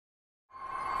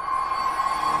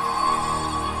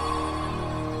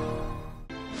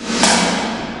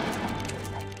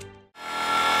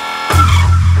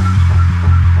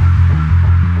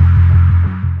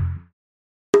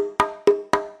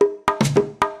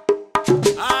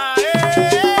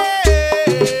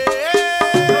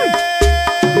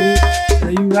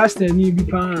rasta ni bi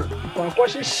pa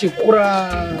kwa shikura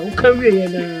ukamwe ya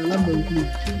na banku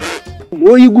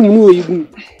oyigum no oyigum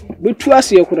betu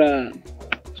ase yakura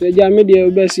so eja media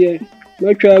obese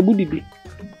matwa abudibi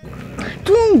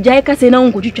tun jai ka se na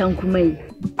unko twitwa nkumai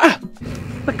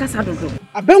pakasa dodo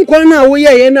abenkwan na wo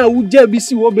ye na wuja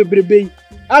bisi wo bebrebe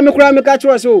me kura me ka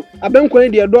kiro so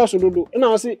abenkwan de do so dodo na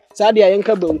wo se sa de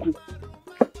ayenka banku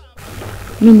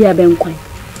mindi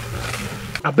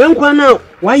abenkwan na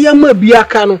waya ma bi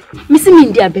aka no misi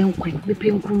mindi abenkwan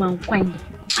bepe nkuma nkwan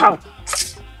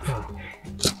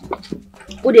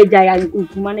o de jaya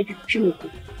nkuma na twitwimeko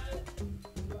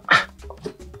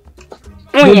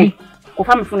onye ko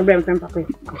fa me funu bre mpempa ko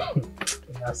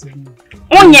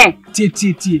onye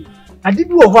tie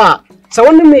adibi wo ho a sa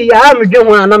wonu me ya me dwe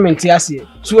ho ana mente ase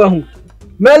so ahu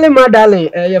mele madalen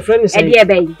your friend say e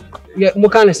be ye mo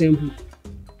kan sempu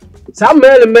sa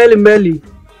mele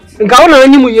nka wona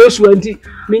anyimu Yesu anti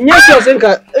me nyese se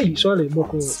nka sorry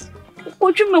boko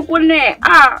ko twimeko ne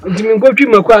ntimi nko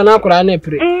twimeko ana akora na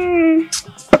epre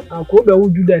ko be wo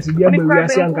Judas bia ba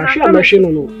wiase anka hwe amahwe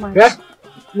no hwe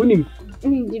wonim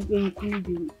ndi benku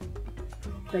bi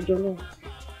tajolo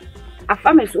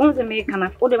afames onze me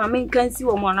kana o de ma men kansi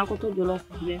wo mo anakoto jolo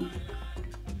problem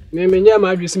me nya ma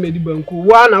adwese me di banku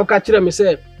wa na wo ka kire me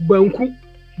se banku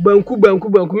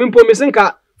me mpo me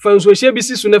senka fanso hye bi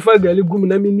sisu na fa gali gum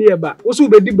na me ni eba wo so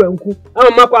be di banku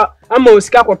ama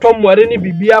osika akoto mmore ni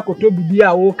bibia akoto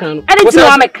bibia wo kan no ade ti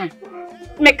wa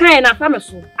me kan na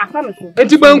afames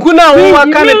enti banku na wo wa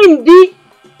kan ndi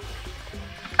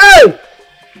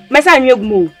mesa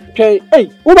nwegumo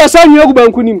wo ba sa nwegu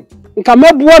banku nim nka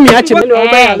mabuwa mi ache me no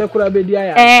ba ya le kura be dia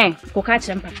ya ko ka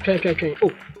chempa twen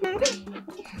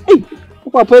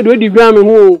papa edo di bia me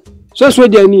ho so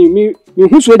jani mi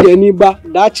hu so jani ba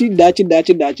dachi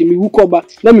mi hu koba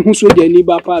na mi hu so jani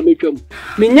ba pa metwam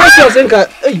mi nya se nka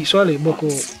sorry boko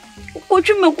ko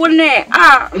twimeko ne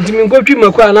ndi mi ko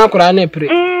twimeko na akora na epre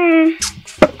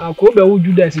ko be wo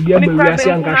Judas bia ba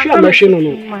wiase anka hwe amahwe no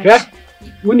hwe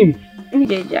wonim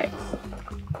ndi jai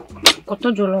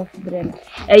koto jollof bread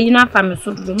na afames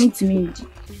so do mutimi ndi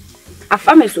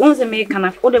afames onze me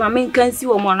kana o de ma men kansi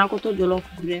wo mo na koto jollof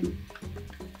bread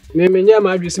me nya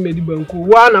ma adwese me di banku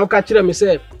wa na wo ka kire me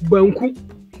se banku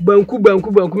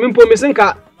me mpo me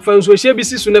senka fanso hye bi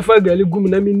sisu na fa gali gum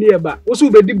na me ni eba wo so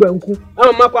be di banku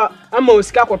ama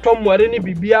osika koto mmore ni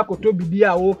bibia koto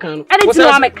bibia wo kan no ade ti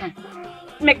wa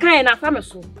me kan na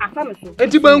afames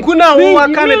enti banku na wo wa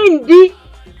kan ndi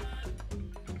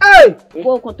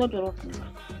wo koto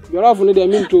jollof ne de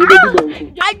min to be di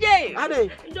banku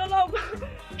ade jollof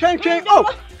twen tie me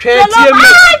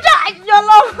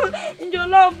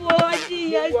jollof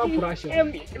oji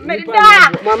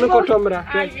mami koto mra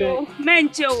twen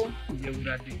menche o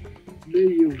yewrade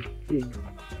leyo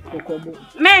kokobo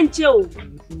menche o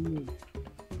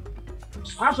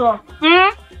aso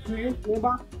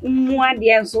mwa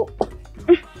dienso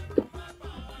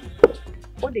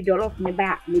o de jollof me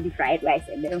ba me di fried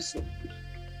rice e benso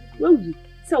wewu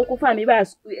se o ko fa me ba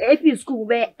epi school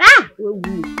be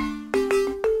wewu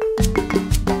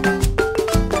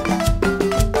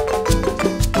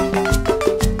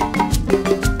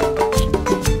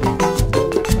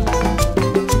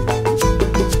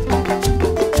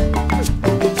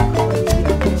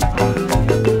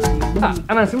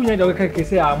ana se wunya jawe kake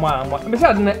se amwa me se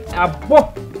adne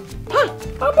abo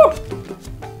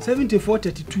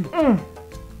 7432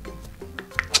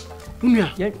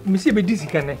 unya me se be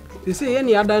disika ne se ye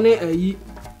ne adane ayi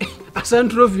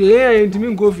asantrophy ye ntimi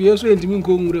nkofie so ntimi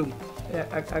nkonwuram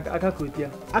akakotia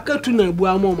akatu na abu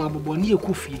ama ma bobo ne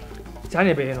ekofie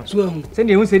chane be no so ahu se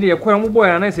ne hu se ne yakwa mo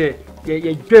boy na se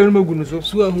ye dwe no magu no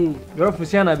so ahu jollof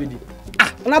sia na bedi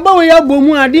na ba we ya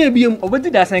bomu ade ebiem obedi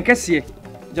da san kese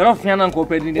jollof sia na nko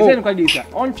pedi ne se ne kwa dita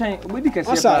ontwen obedi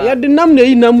kese asa ya de nam na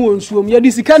yi nam wonsuom ya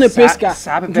de sika ne peska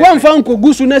wo mfa nko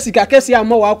gusu na sika kese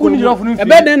ama wa akọ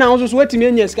ebe den na ho so watimi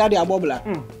enya sika de abobla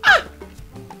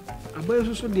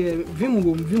abayo so de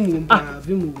vimwom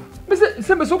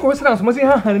se be so ko wesra so mo se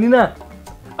ha hanani na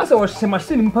asa wo se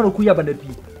machine mpa ro ku ya bada bi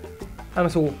am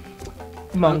so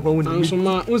ma nkwa woni anso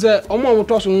ma unze omo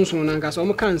to so nso na nka so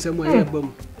omo kan nsem aye bam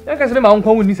ya ka se ma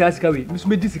nkwa woni sa sika we misu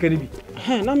be di sika ne bi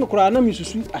na me kura na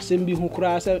misusu asem bi ho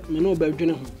kura se me no ba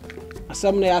dwene ho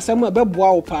asem na asem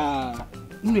abeboa wo pa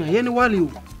nnu aye ne wale o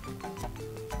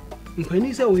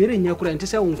mpani se wo yere nya kura nte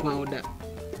se wo nkwa wo da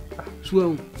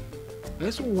so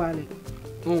eso wale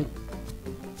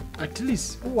at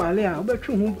least wale a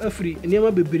obetwe ho afri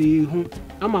niam bebre ho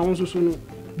ama won so no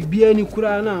bibia ni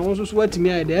kura na won so watimi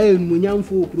aye da aye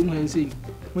numunyamfo okurum hanse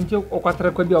Munti o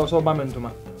kwatra kwa bia o so ba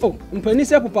mentoma. Oh, mpani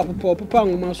se popa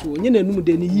nwoma so nye nanum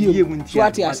de ne yie. So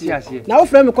ate ase. Na wo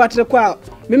frɛ me kwatre kwa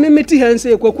me meti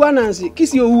hanse kwaku ananse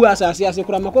kisi owu asase ase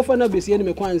kura makofa na besie ne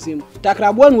me kwansem.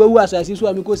 Takrabo na owu asase so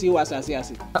amikosi owu asase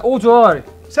ase. O jore.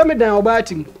 Se me dan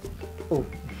obatim. Oh.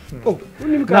 Oh,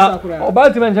 unim kasa kura.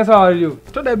 Obatim en chasa wari o.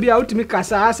 To da bia utimi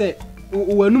kasa ase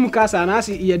wanum kasa na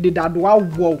ase ye dedado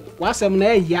awo. Wasem na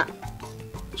eya.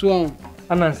 So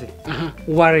Ananse.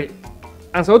 Wari.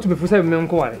 Ansa utumi fusa me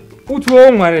nko wari. Utu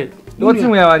o nware. Do tin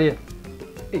we wari.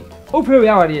 O pre we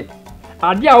wari.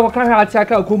 Ade a wo ka ha ati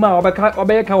aka akoma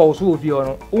obeye ka wo so ofi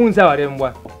ono. Unza wari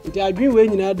mbwa. Nti adwin we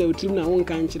nyina da utim na won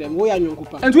kan kire me wo ya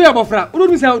nyonkopa. Entu ya bofra.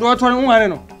 Udu se do to nware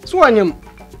no. So wanyam.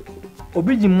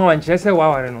 Obi jimma wan kire se wa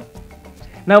wari no.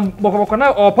 Na bokoboko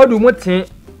na opadu mu tin.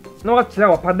 Na wa kire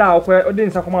opada a okwe odi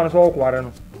nsa koma no so wo kware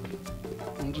no.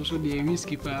 Nto so de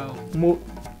whisky pa mo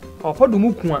opadu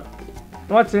mu kuan.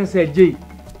 Na wa tin se jei.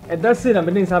 Eda se na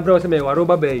me nsa bra wo se me waro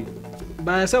ba bai.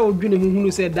 Ba sa odwene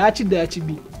huhunu se daachi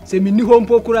bi. Se me ni ho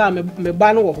mpo kura me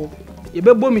ba no wo ho. Ye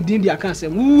bebo me din di aka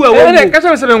asem. Wu a wo. Eh, ka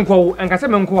se me nko, enka se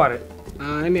me nko ware.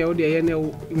 Ah, ene wo de ye ne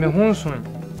wo. Me ho nso.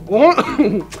 Wo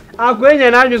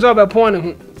akwenya na adwo so be pon ne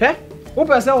ho. He? Wo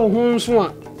pese wo ho nso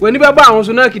a. Wani be ba ho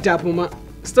so na kitapoma.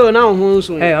 Still na wo ho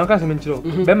nso. Eh, anka se me ntiro.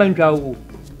 Be man twa wo.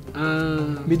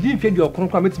 Ah, Me di mfe di okron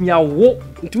kwa metimi awo.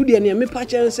 ntu de ne me pa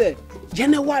chen se. Je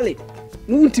ne wale.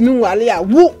 Nuntimi wale a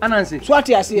wo. Ananse. So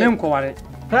ate ase. Me nko ware.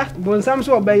 Ha, bonsam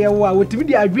so obeye wo a wotimi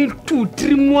di adwin tu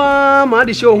trimwa ma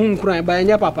de hye ohun kran ba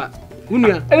nya papa.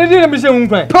 Unua. Ene di na me se hun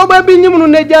kwan. Pa ba bi nyim no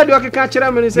na gya de okeka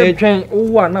kire me se. Me twen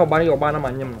wo a na oba na oba na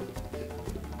manyem no.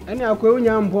 Ene akwa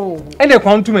unya mpon. Ene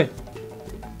kwantume.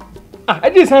 Ah,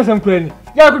 edi sansam kura ni.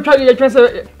 Ya ko twa ye twen se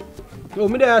O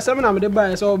me de asem na me de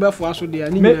ba se obefo aso de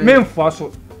ani me mfo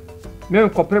aso. Me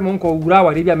nko pre mo nko wura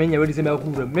ware bia me nya wedi se me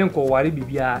akura. Me nko ware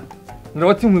bibia. Na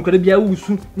wati hu kwada bia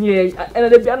wusu ni ene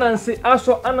de bia ananse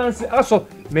aso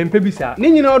me mpe bisa.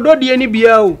 Ni nyina odo de ani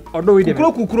bia o. Odo we de.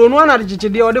 Kukuro no ana de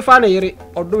chichide o de fa na yere.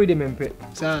 Odo we de me mpe.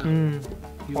 Sa.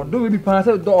 Odo we bi pa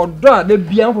se odo a de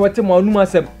bia nko wate mo anum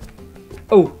asem.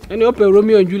 Oh, Ene ope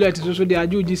Romeo and Juliet so de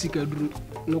ajo ji sika duru.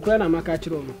 No kwa na maka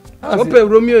kire o. Ope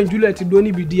Romeo and Juliet do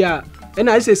ni bidi a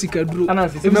ena ise sika duru.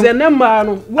 Ebize ne ma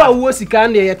no wo a wo sika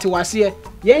na ye te wase.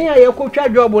 Yen ya ye kotwa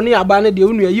job ne aba ne de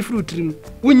unu ayi frutrim.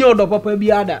 Unye odo papa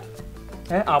bi ada.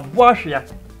 Abo ahwea.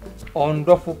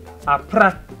 Ondofo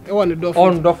apra. E won dofo.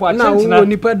 Ondofo a na wo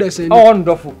nipa desen.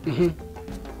 Ondofo.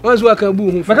 Wanzu aka bu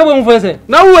hu. Maka bo mfo se.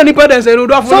 Na wo nipa desen no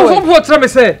dofo. So for tra me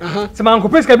se. Se man ko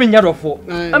peska bi nya dofo.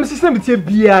 Am system tie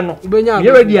bia no.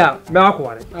 Ye ready a me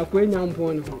akware. Akwenya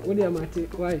mpon ne ho. Wo de amate.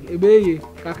 Why? Ebeye.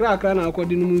 Kakra na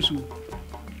akodi no musu.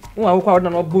 Wo a wo kwa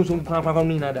na obo so kwa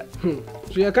no ina da.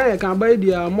 So ye kan ba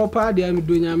di a mopa de am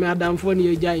donya me adamfo ne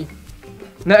ye gyan.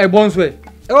 Na e bonso e.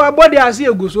 E wa body ase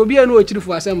eguso obi enu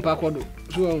okirifo asem pa kodo.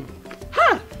 So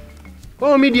ha.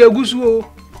 Ko mi di eguso o.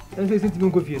 Ense se timi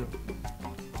nko fie no.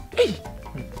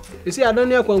 Esi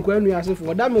adani akwankwa anu asefo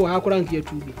oda me wa akora nke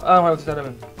atubi. Ah, wa tsada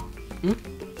men.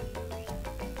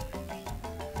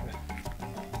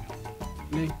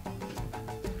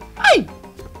 Ai!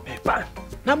 Mepa.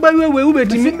 Na ba wewe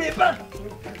ubetimi mepa.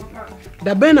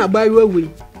 Da ben na ba wewe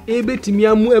e betimi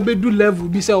amu ebedu level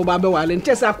bi se oba be wale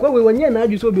ntese akwa wewe nye na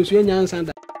adwuso obesu enya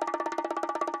nsanda.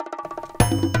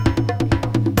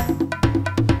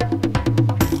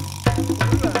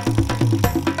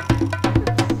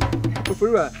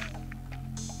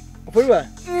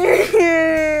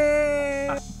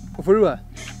 Oforiwa.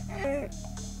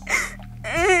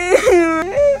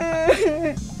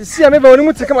 Si ame ba woni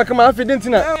muti kama afi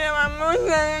dentina.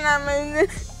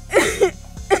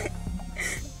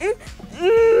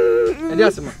 Edi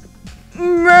asema.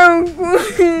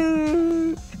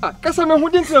 Ah, kasa me ho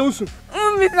dentina usu.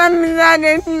 Bisa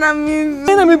dentina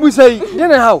mi. Na me busai.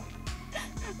 Dena how?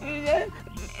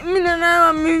 Mina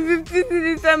na mi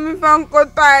 50 cents mi fan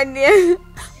kotade.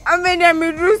 Amenya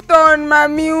mi stone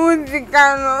mami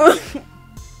uzikano.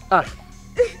 Ah.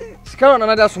 Sikano na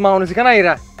nada suma ono sikana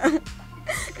ira.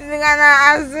 Zingana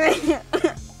azu.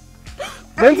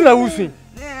 Dentina usu.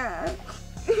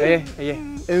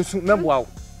 Ensu meboa.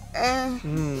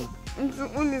 Ensu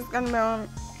unis kan me.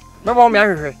 Meboa me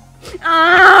ahwehwe.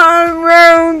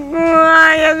 Meu,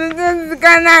 ai, eu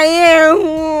zikana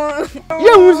yehu.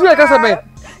 Yehu su e kasa be.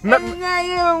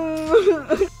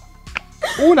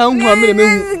 Una unhu amene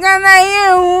mehu. Zikana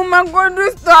yehu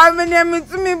makodu store me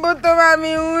mitumi botoma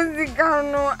mi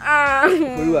uzikano. Ah.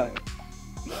 Oliwa.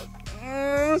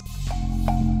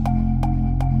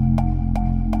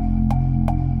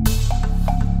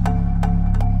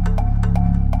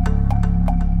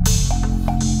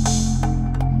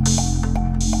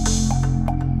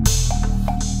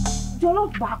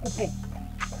 back up.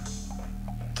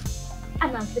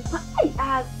 And I'm the I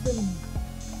asked him.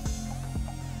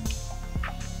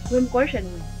 When question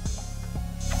me.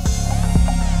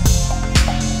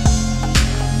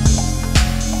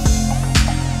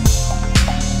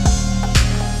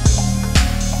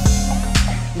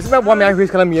 Mr. Boy, I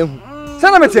wish I'm young.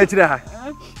 Send me to her.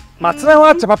 Matana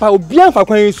watch papa obian fa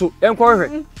kwan so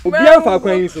enkwahwe obian fa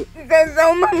kwan so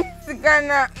Sasa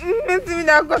msikana mimi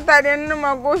da kotare no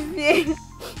magofie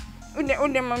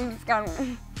ude mamsikana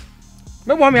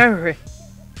me bo me ahwe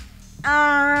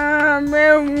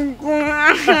meungu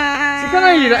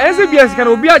sikana yira ese bia sikana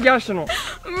obi ade ahye no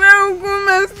meungu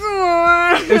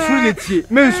mesuwa esu yeti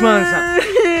me nsu ansa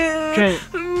twen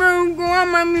meungu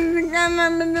ama msikana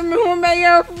me ho be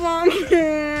ya fo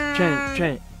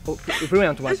twen o problem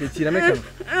anto ma se ti na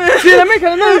make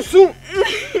no nsu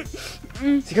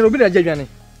sikana obi da jadwane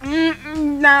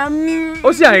na mi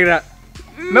o si ahira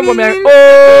me bo me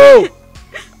oh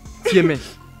tie me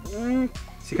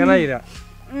sikana yira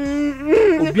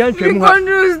obian twemu ha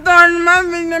understand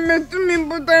mama na metumi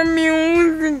buta mi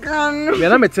unzikano me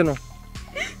na mete no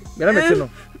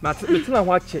mete na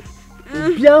ho ache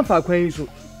obian fa kwan so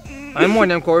ai mo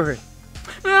ne nko hwe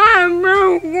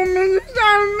bro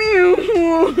kumesami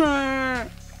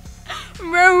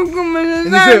bro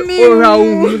kumesami o ha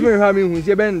o ha mi hu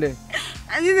se bende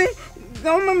ani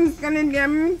Zoma mskane dia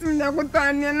mtunda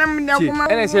kutania na mda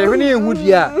kuma ene se hwe ne hu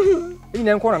dia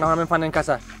ina nko na ha me fa ne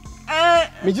nkasa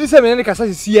me jiri se me ne kasa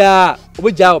sisia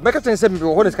obegya me ka ten se me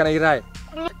ho ne skana yirai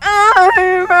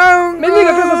me ni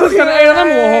ka kasa skana ira na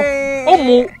mo ho o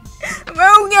mu ba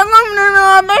u ge ngom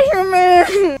na ba sheme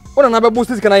ona na ba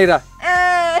boost skana ira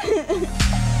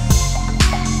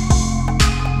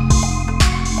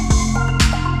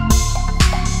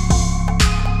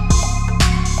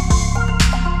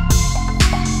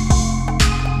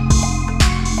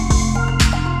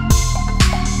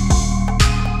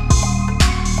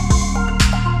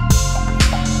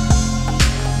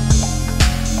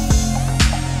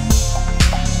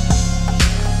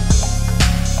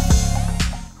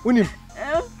Unim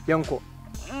yanko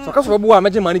so ka so bo a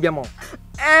meje mani bia ma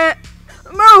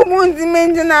ma umunzi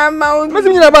menje na ma o mezi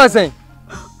nyina ba sen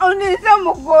oni se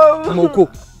moko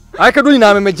ai ka do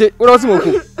nyina meje wo se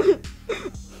moko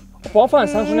po fa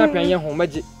san so na pian ye ho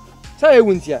meje sa e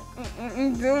wuntia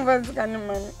ndu vas kan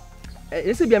man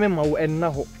ese bia me ma wo enna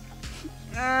ho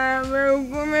me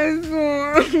ugumesu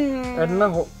enna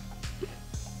ho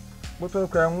moto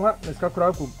kra nwa neska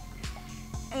kra ku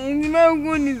ndi me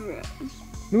ugunizu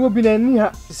ni wo bi na ni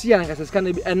ha si an ka sika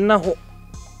na bi enna ho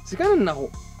sika na ho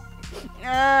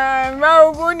ma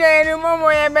ugune ni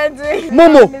momo ya beti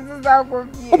momo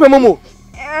o pe momo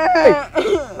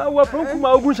na wo pronku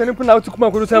ma ugun shani pu na otu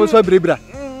kuma ko so so birebira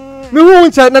mi hu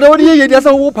ncha na da wodi ye dia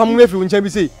sa wo pam efi ncha bi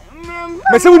sei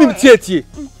me se woni tie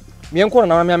me enko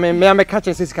na me ka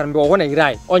che sika na bi wo na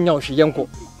yirai onya ohwe yenko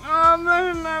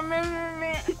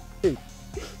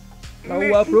na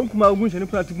wo pronku ma ugun shani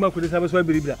pu na otu kuma ko so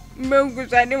birebira Mbungu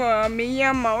sadi wa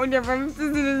miyama ode fa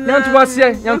mtizili nyantu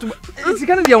wase nyantu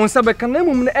sika na dia wonsa be kana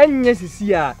mum na enya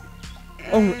sisi a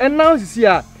ohun enna sisi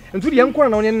a ntu dia nkora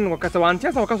na woni ne kasa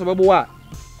wantia sa wakaso bebo wa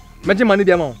meje mani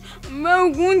dia ma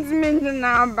Mbungu ntimenje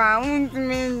na ba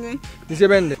ntimenje dise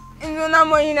bende ino na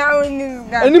mo ina oni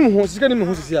ga enim ho sika nim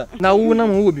ho sisi a na wo na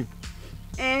mo wo bi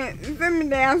femi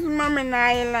da asuma me na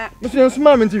ayela musu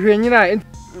ensuma me ntihwe nyina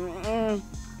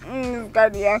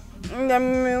kadia ndem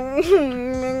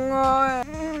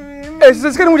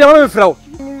sika ni mu dia ma me frao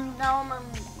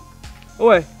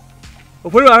owe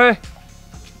ofori wa he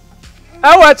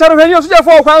awa charo he ni so je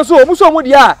fo kwan so obuso mu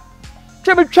dia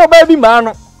twa be twa ba bi ma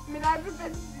no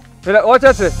Mira, o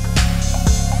chache.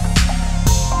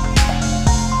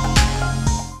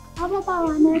 Papa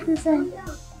wa na ti say.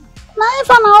 Na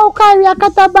ifa na o carry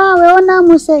akata ba we ona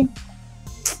mu say.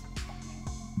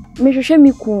 Me hwehwe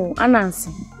mi ku Anansi.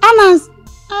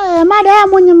 Ma da ya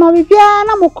munyima bibia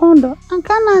na mukondo.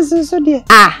 Anka Anansi so de.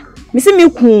 Me se mi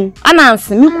ku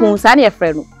Anansi mi ku sa na ye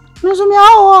frɛ no. Me so me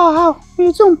ha.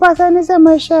 Mi tu mpasa ni se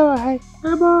ma hwe wa hai.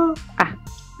 Ebo.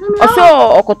 Oso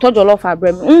okoto jollof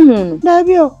abrem. No. Da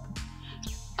bi o.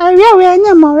 Aria we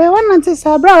anya ma we wana ti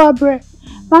sa bra wa bre.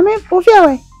 Mami ofie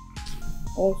we.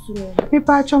 Oso. Mi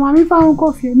pa cho mami fa on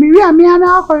kofie. Mi wi ami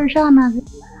ana akohwe Anansi.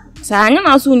 Sa anya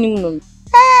na so nim no.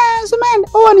 So man,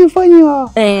 o ni fonyi o.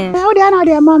 Na o de ana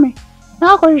de mami.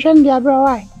 Na akohwe ndia bra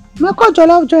why. Me ko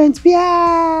jollof joint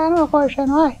bia na akohwe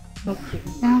no why. Okay.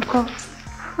 Yanko.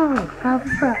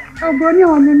 Afa. O boni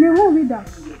o me hu bi da.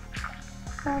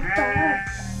 Afa.